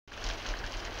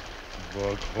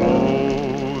The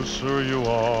closer you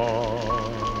are,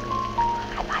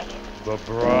 I like it. the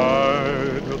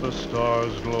brighter the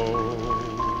stars glow,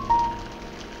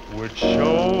 which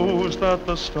shows that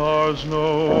the stars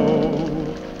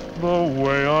know the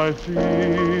way I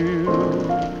feel.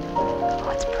 Oh,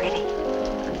 it's pretty.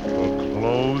 The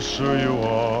closer you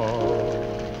are,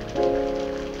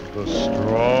 the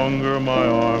stronger my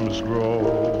arms grow,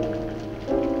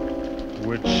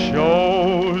 which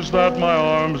shows that my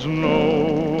arms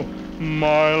know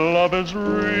my love is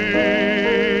real.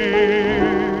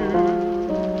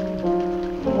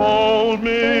 Hold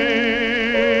me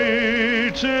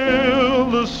till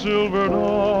the silver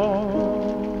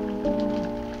dawn,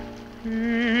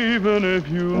 even if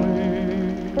you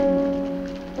leave,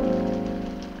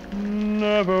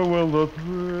 never will the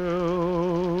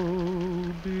thrill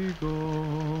be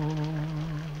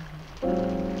gone.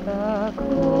 The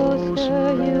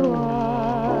closer you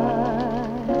are,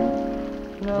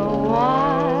 the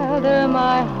wilder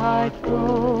my heart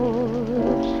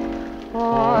grows,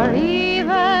 for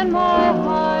even my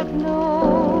heart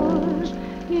knows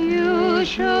you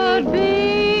should be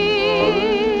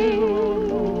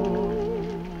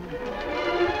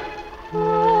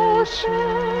closer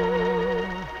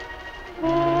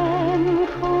and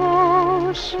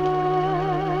closer.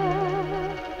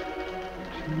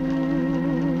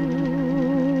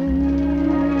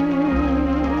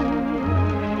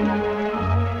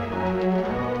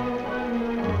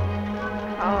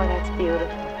 Oh, that's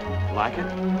beautiful. Like it?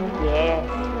 Yes.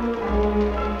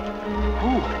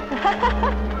 Ooh.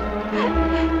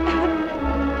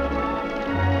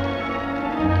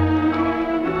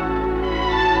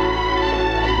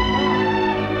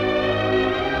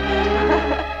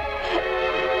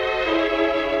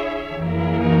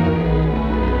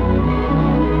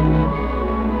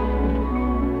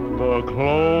 The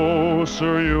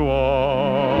closer you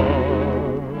are,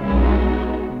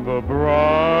 the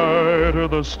brighter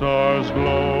the stars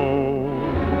glow.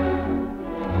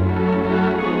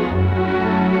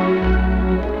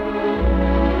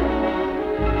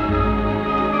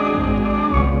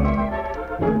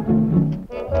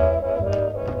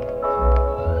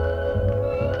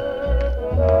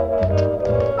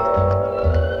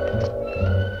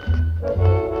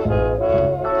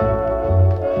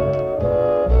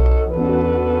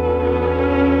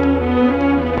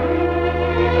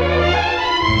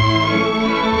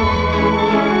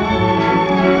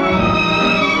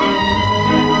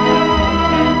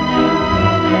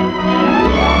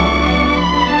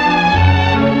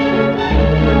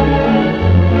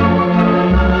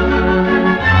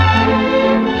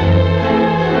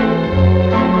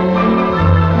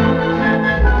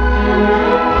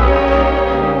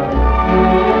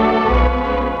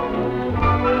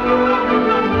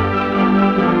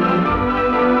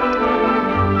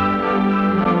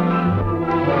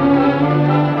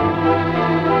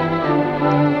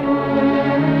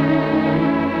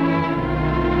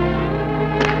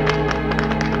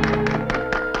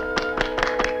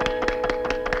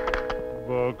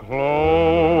 The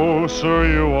closer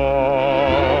you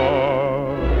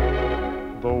are,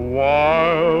 the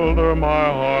wilder my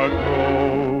heart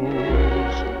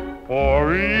grows,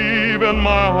 for even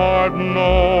my heart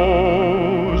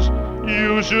knows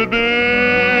you should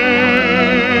be